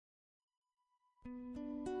Hey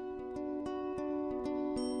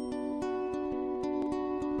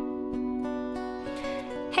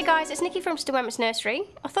guys, it's Nikki from Still Moments Nursery.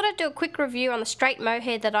 I thought I'd do a quick review on the straight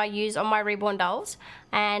mohair that I use on my reborn dolls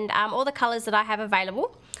and all the colours that I have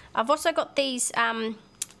available. I've also got these,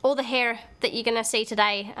 all the hair that you're going to see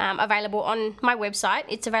today available on my website.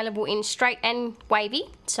 It's available in straight and wavy,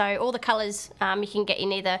 so all the colours you can get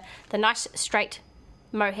in either the nice straight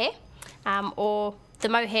mohair or the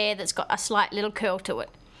mohair that's got a slight little curl to it.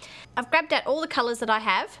 I've grabbed out all the colours that I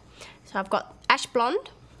have. So I've got ash blonde,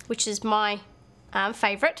 which is my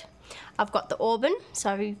favourite. I've got the auburn,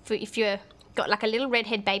 so if you've got like a little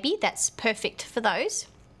redhead baby, that's perfect for those.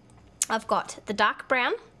 I've got the dark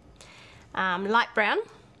brown, light brown,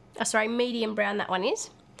 medium brown that one is.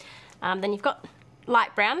 Then you've got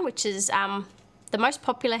light brown, which is the most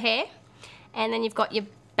popular hair, and then you've got your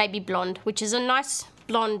baby blonde, which is a nice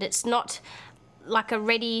blonde. It's not like a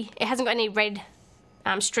reddy, it hasn't got any red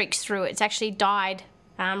streaks through it. It's actually dyed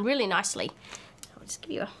really nicely. I'll just give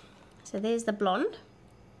you a, so there's the blonde.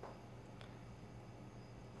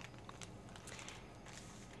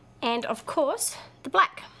 And of course, the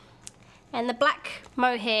black. And the black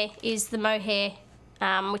mohair is the mohair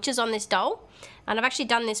which is on this doll. And I've actually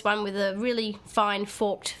done this one with a really fine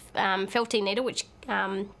forked felting needle, which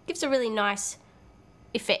gives a really nice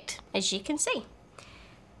effect, as you can see.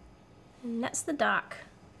 And that's the dark,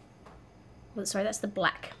 well, sorry, that's the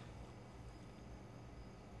black.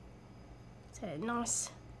 So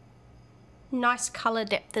nice colour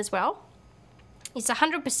depth as well. It's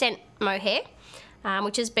 100% mohair,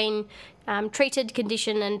 which has been treated,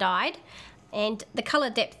 conditioned and dyed, and the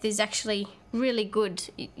colour depth is actually really good.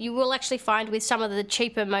 You will actually find with some of the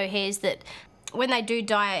cheaper mohairs that when they do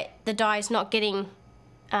dye it, the dye is not getting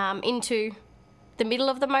into the middle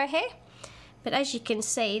of the mohair. But as you can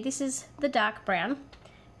see, this is the dark brown,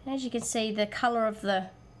 and as you can see, the colour of the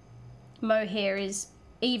mohair is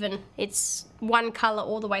even. It's one colour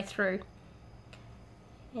all the way through.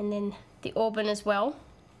 And then the auburn as well,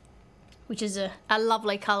 which is a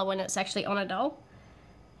lovely colour when it's actually on a doll.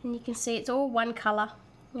 And you can see it's all one colour,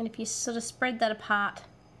 and if you sort of spread that apart,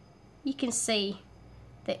 you can see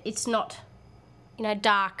that it's not, you know,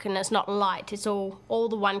 dark and it's not light. It's all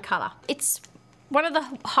the one colour. It's one of the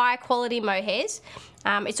higher quality mohairs.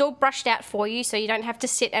 It's all brushed out for you, so you don't have to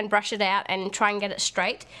sit and brush it out and try and get it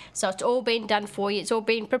straight. So it's all been done for you. It's all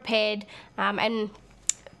been prepared and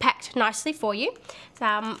packed nicely for you.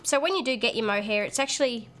 So when you do get your mohair, it's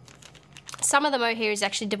actually, some of the mohair is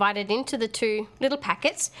actually divided into the two little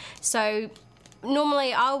packets. So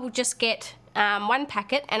normally I will just get one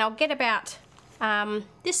packet, and I'll get about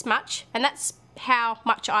this much, and that's how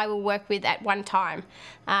much I will work with at one time.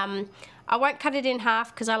 I won't cut it in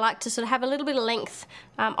half because I like to sort of have a little bit of length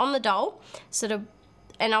on the doll, sort of,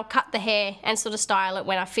 and I'll cut the hair and sort of style it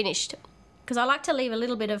when I've finished, because I like to leave a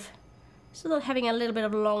little bit of, sort of having a little bit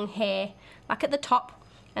of long hair, like at the top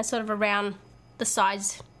and sort of around the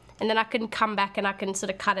sides, and then I can come back and I can sort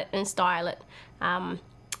of cut it and style it, you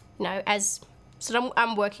know, as sort of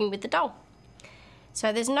I'm working with the doll.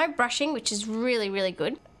 So there's no brushing, which is really, really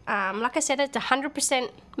good. Like I said, it's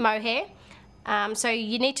 100% mohair. So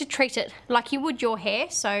you need to treat it like you would your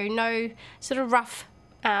hair, so no sort of rough,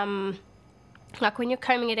 like when you're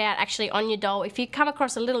combing it out actually on your doll, if you come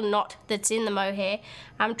across a little knot that's in the mohair,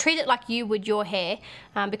 treat it like you would your hair,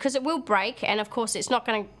 because it will break, and of course it's not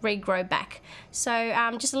going to regrow back. So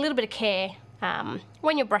just a little bit of care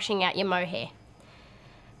when you're brushing out your mohair.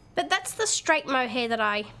 But that's the straight mohair that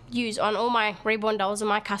I use on all my reborn dolls and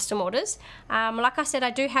my custom orders. Like I said,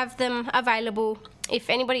 I do have them available if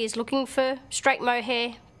anybody is looking for straight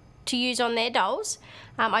mohair to use on their dolls.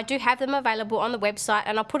 I do have them available on the website,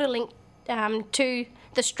 and I'll put a link to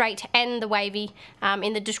the straight and the wavy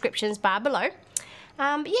in the descriptions bar below.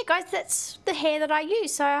 But yeah guys, that's the hair that I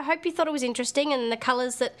use, so I hope you thought it was interesting and the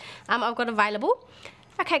colours that I've got available.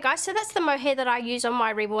 Okay guys, so that's the mohair that I use on my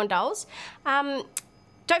reborn dolls.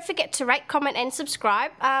 Don't forget to rate, comment and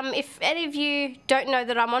subscribe. If any of you don't know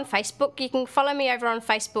that I'm on Facebook, you can follow me over on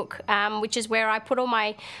Facebook, which is where I put all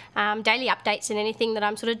my daily updates and anything that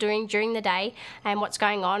I'm sort of doing during the day and what's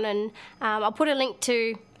going on. And I'll put a link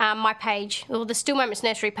to my page, or the Still Moments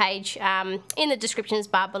Nursery page, in the descriptions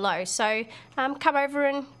bar below. So come over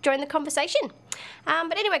and join the conversation.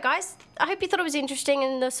 But anyway guys, I hope you thought it was interesting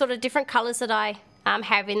and the sort of different colours that I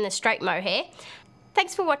have in the straight mohair.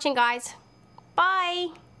 Thanks for watching guys. Bye!